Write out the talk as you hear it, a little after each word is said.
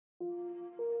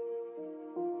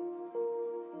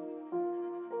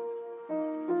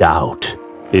Doubt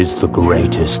is the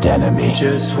greatest enemy.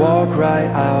 Just walk right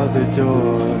out the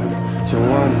door. Don't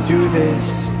wanna do this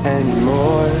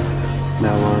anymore.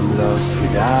 Now I'm lost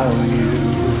without you.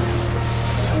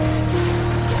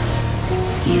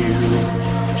 You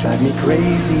drive me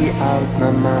crazy out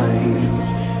my mind.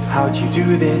 How'd you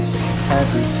do this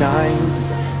every time?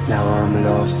 Now I'm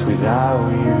lost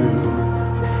without you.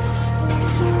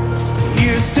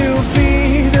 Used to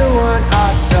be the one I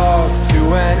talk to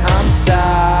when I'm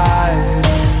sad.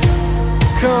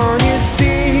 Can't you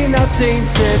see now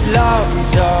tainted love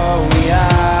is all we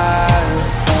have?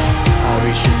 Our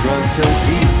wishes run so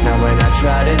deep. Now when I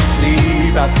try to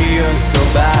sleep I feel so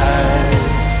bad.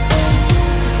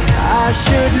 I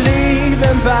should leave,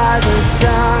 and by the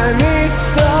time it's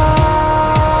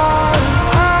done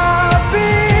I'll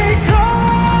be gone.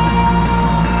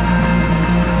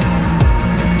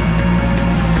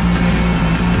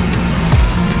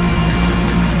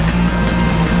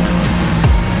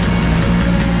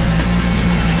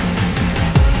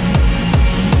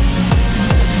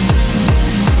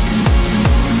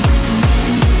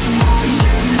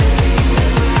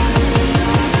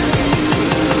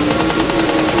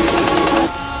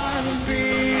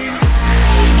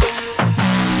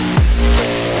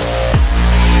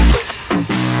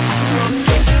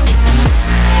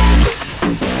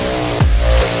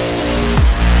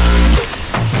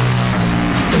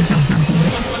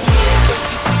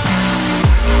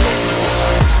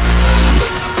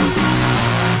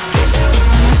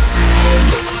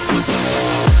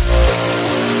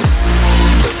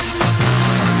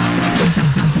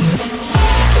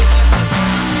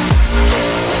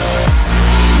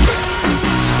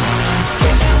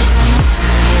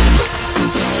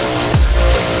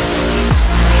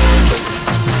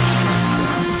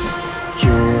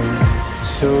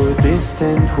 So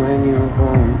distant when you're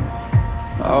home,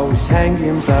 always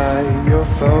hanging by your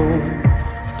phone.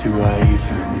 Do I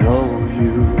even know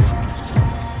you?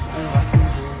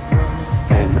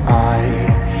 And I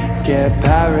get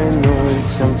paranoid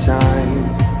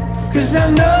sometimes, 'cause I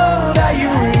know that you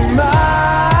ain't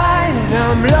mine, and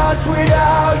I'm lost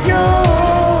without you.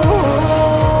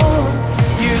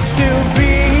 Used to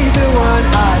be the one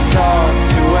I talk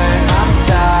to when I'm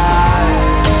sad.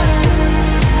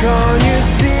 Can't you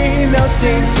see now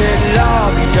tainted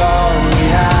love is all we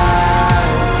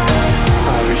have?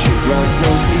 Our wishes run so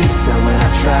deep. Now when I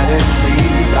try to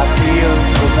sleep I feel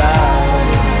so bad.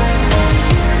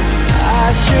 I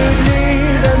should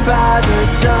leave, and by the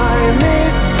time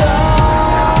it's